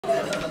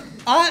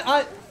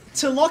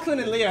To Lachlan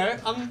and Leo,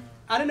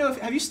 I don't know if,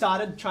 have you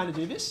started trying to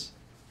do this?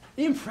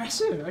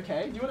 Impressive,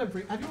 okay. Do you want to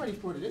bring, have you already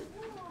brought it in?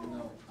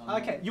 No.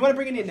 Okay, you want to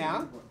bring it in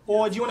now?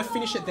 Or do you want to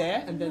finish it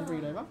there and then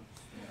bring it over?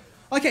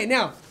 Okay,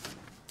 now,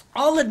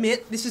 I'll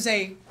admit this is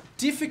a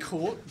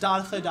difficult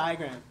data flow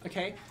diagram,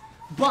 okay?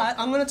 But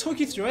I'm going to talk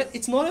you through it.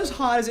 It's not as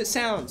hard as it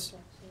sounds.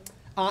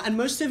 And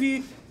most of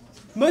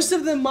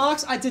the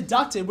marks I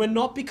deducted were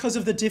not because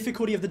of the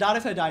difficulty of the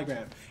data flow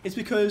diagram. It's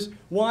because,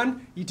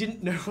 one, you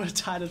didn't know what a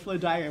data flow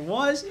diagram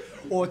was,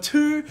 or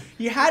two,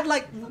 you had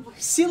like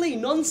silly,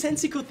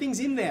 nonsensical things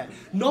in there,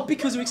 not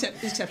because it was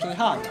exceptionally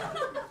hard.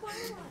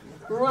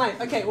 Right,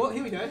 okay, well,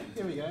 here we go.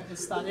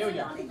 Let's start, here we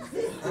go.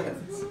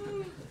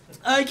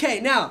 Okay,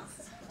 now,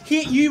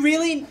 here, you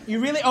really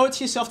owe it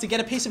to yourself to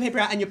get a piece of paper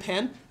out and your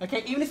pen,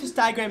 okay? Even if this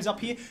diagram's up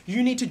here,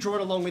 you need to draw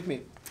it along with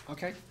me,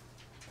 okay?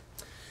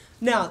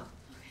 Now,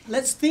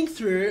 let's think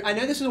through, I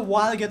know this was a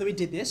while ago that we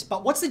did this,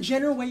 but what's the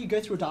general way you go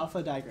through a data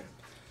flow diagram?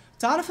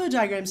 Data flow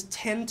diagrams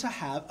tend to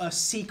have a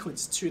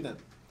sequence to them.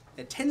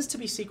 There tends to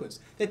be sequence.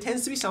 There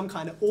tends to be some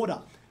kind of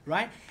order,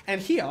 right? And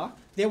here,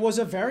 there was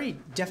a very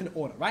definite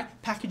order, right?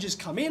 Packages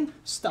come in,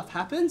 stuff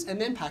happens, and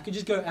then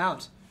packages go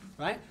out,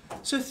 right?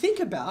 So think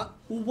about,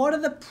 well, what are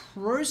the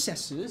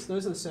processes,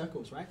 those are the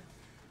circles, right?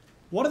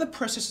 What are the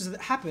processes that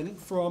happen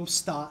from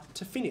start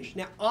to finish?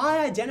 Now, I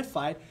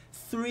identified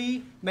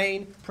 3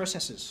 main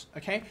processes,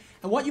 okay?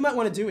 And what you might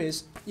want to do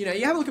is, you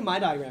have a look at my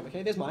diagram,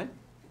 okay? There's mine.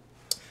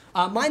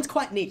 Mine's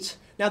quite neat.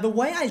 Now, the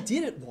way I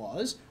did it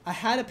was, I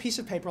had a piece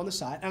of paper on the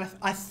side, and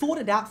I thought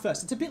it out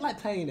first. It's a bit like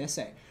playing an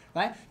essay,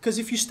 right? Because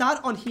if you start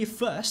on here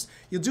first,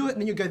 you'll do it,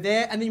 and then you'll go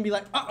there, and then you'll be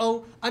like,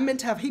 uh-oh, I'm meant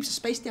to have heaps of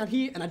space down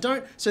here, and I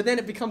don't, so then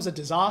it becomes a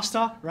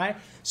disaster, right?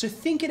 So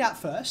think it out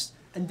first,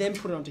 and then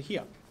put it onto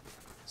here.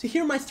 So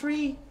here are my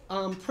 3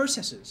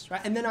 processes,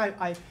 right? And then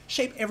I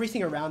shape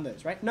everything around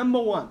those, right? Number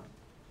 1,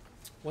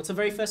 what's the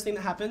very first thing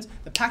that happens?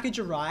 The package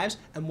arrives,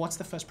 and what's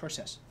the first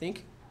process?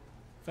 Think.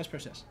 First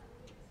process.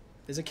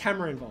 There's a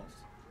camera involved.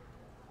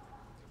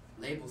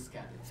 Label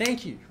scanning.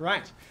 Thank you,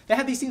 right. They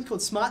had these things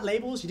called smart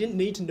labels. You didn't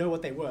need to know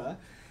what they were.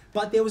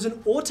 But there was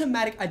an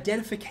automatic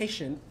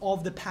identification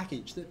of the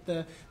package.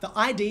 The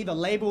ID, the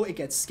label, it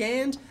gets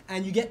scanned,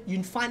 and you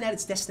can find out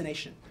its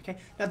destination, okay?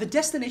 Now, the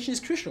destination is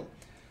crucial.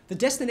 The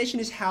destination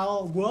is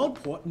how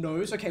Worldport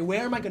knows, okay,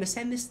 where am I going to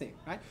send this thing,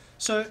 right?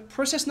 So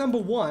process number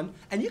 1,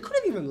 and you could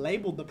have even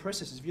labeled the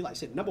processes if you like.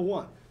 Said number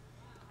 1,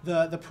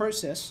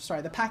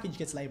 the package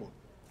gets labeled.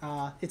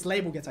 Its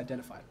label gets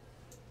identified.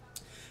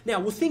 Now,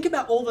 we'll think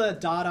about all the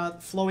data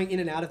flowing in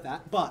and out of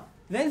that, but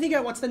then think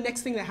about what's the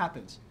next thing that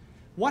happens.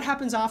 What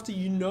happens after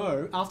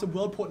after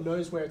Worldport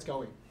knows where it's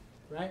going,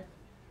 right?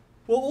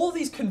 Well, all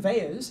these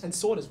conveyors and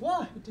sorters,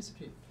 wow, it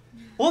disappeared.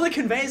 All the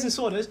conveyors and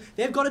sorters,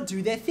 they've got to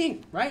do their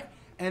thing, right?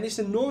 And this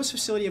enormous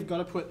facility have got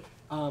to put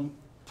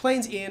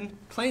planes in,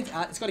 planes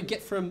out. It's got to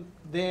get from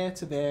there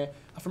to there,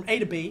 from A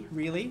to B,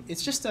 really.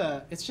 It's just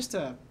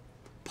a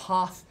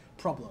path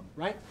problem,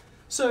 right?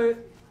 So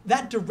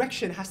that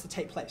direction has to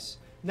take place.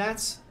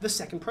 That's the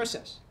second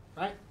process,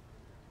 right?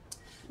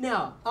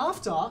 Now,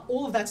 after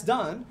all of that's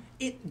done,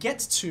 it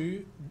gets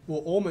to,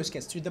 or almost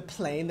gets to, the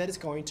plane that is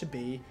going to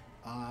be,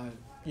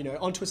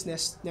 onto its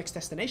next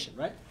destination,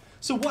 right?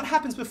 So what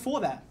happens before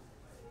that?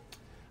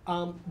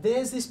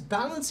 There's this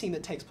balancing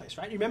that takes place,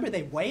 right? You remember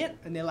they weigh it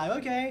and they're like,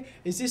 okay,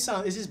 is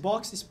this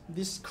box,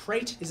 this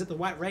crate, is it the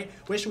right rate?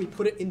 Where should we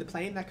put it in the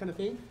plane? That kind of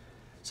thing.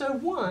 So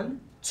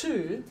 1,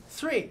 2,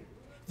 3.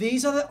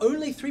 These are the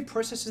only 3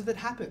 processes that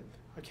happen,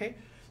 okay?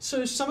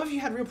 So some of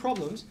you had real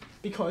problems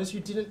because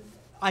you didn't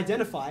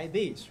identify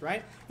these,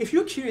 right? If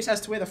you're curious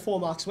as to where the 4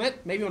 marks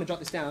went, maybe you want to jot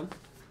this down.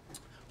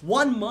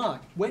 1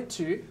 mark went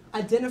to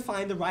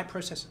identifying the right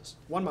processes.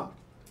 1 mark,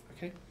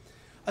 okay?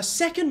 A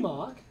second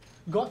mark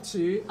got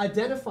to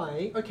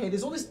identifying, okay,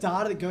 there's all this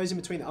data that goes in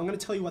between them. I'm going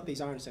to tell you what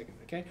these are in a second,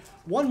 okay?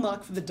 1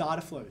 mark for the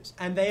data flows,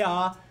 and they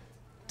are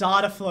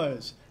data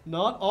flows,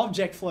 not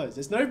object flows.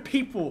 There's no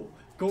people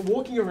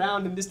walking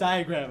around in this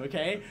diagram,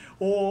 okay?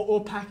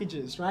 Or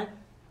packages, right?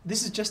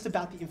 This is just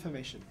about the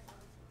information.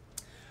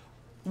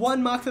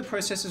 1 mark for the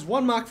processes,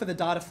 1 mark for the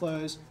data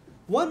flows,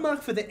 1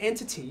 mark for the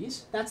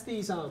entities. That's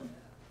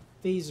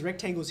these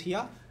rectangles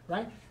here,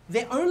 right?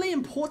 They're only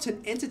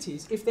important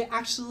entities if they're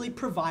actually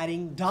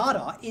providing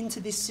data into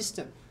this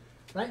system,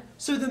 right?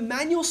 So the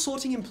manual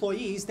sorting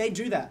employees, they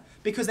do that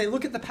because they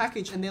look at the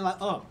package and they're like,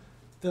 oh,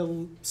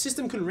 the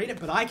system couldn't read it,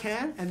 but I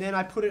can, and then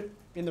I put it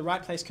in the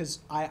right place because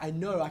I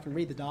know I can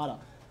read the data.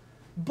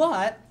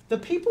 But the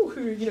people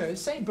who,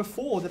 say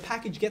before the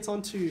package gets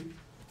into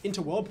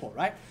Worldport,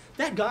 right?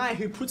 That guy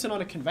who puts it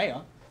on a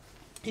conveyor,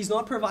 he's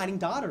not providing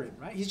data in,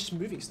 right? He's just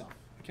moving stuff,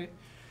 okay?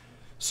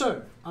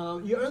 So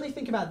you only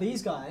think about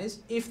these guys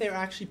if they're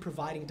actually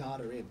providing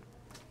data in.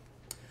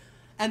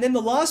 And then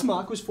the last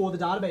mark was for the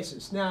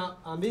databases. Now,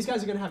 these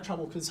guys are going to have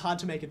trouble because it's hard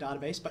to make a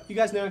database, but you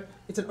guys know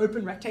it's an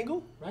open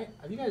rectangle, right?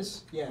 Have you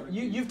guys, yeah,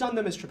 you've done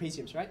them as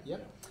trapeziums, right?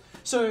 Yep.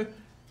 So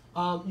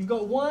You've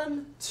got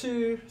 1,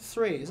 2,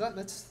 3.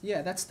 That's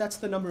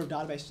the number of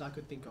databases I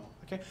could think of.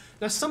 Okay.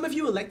 Now some of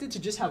you elected to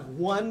just have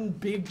one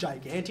big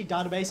gigantic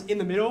database in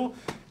the middle.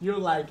 You're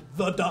like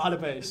the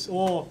database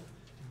or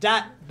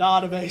that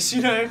database.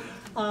 You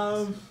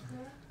know,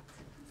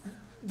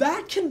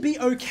 that can be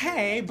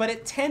okay, but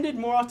it tended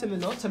more often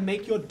than not to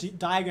make your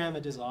diagram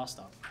a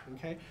disaster.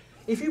 Okay.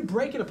 If you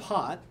break it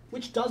apart,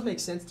 which does make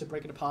sense to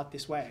break it apart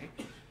this way,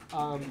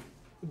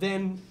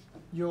 then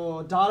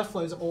your data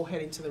flows are all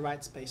heading to the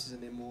right spaces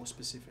and they're more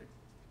specific.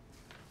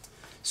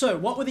 So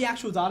what were the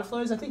actual data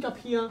flows? I think up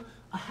here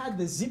I had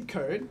the zip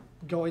code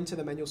go into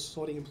the manual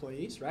sorting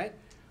employees, right?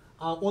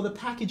 Or the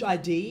package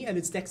ID and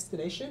its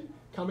destination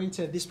coming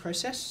to this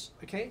process,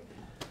 okay?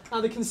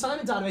 The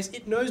consignment database,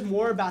 it knows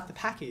more about the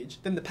package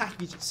than the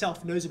package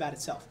itself knows about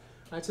itself.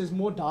 Right? So there's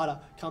more data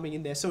coming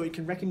in there so it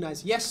can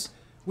recognize, yes,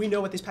 we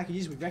know what this package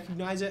is, we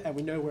recognize it, and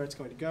we know where it's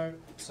going to go, and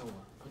so on,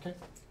 okay?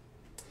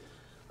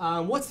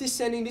 What's this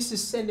sending? This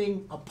is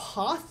sending a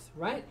path,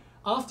 right?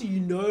 After you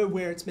know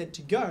where it's meant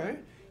to go,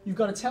 you've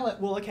got to tell it,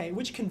 well, okay,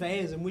 which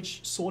conveyors and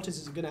which sorters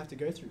is it going to have to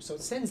go through? So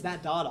it sends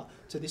that data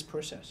to this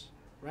process,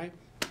 right?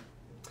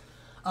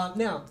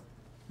 Now,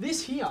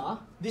 this here,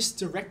 this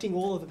directing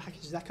all of the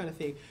packages, that kind of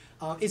thing,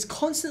 is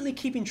constantly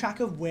keeping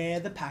track of where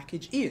the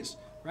package is,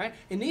 right?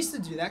 It needs to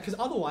do that because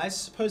otherwise,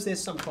 suppose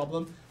there's some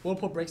problem,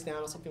 Worldport breaks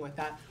down or something like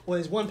that, or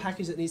there's one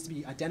package that needs to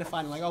be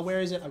identified and like, oh, where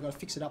is it? I've got to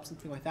fix it up,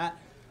 something like that.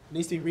 It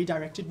needs to be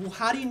redirected. Well,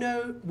 how do you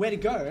know where to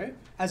go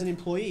as an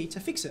employee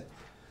to fix it?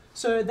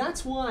 So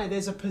that's why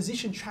there's a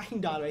position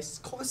tracking database. It's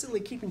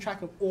constantly keeping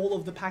track of all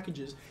of the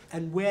packages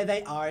and where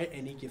they are at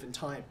any given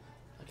time,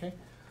 okay?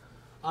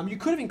 You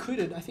could have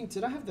included, I think,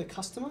 did I have the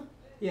customer?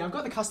 Yeah, I've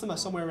got the customer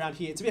somewhere around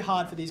here. It's a bit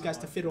hard for these guys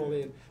to fit all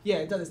in.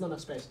 Yeah, there's not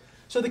enough space.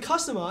 So the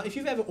customer, if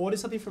you've ever ordered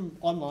something from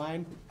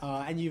online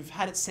and you've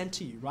had it sent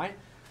to you, right?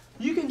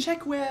 You can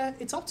check where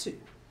it's up to,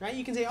 right?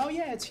 You can say, oh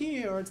yeah, it's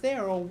here or it's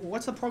there or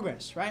what's the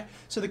progress, right?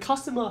 So the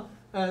customer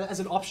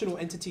as an optional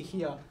entity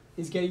here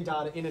is getting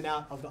data in and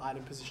out of the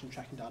item position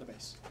tracking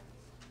database.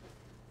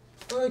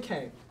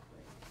 Okay,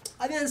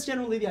 I think that's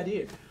generally the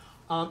idea.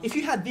 If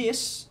you had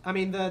this, I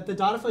mean the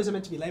data flows are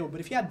meant to be labeled, but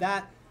if you had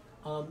that,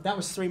 that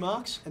was 3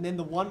 marks, and then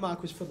the 1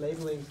 mark was for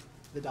labeling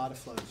the data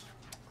flows.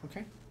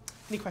 Okay?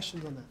 Any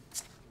questions on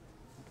that?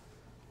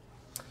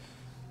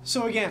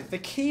 So again, the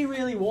key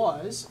really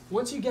was,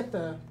 once you get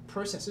the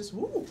processes,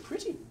 woo,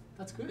 pretty,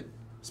 that's good.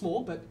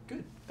 Small, but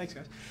good. Thanks,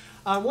 guys.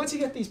 Once you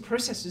get these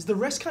processes, the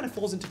rest kind of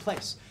falls into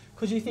place.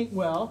 Because you think,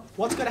 well,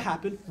 what's going to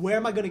happen? Where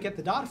am I going to get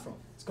the data from?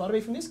 It's got to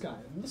be from this guy,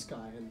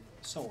 and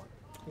so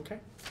on. Okay?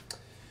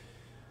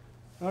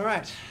 All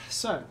right,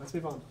 so let's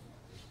move on.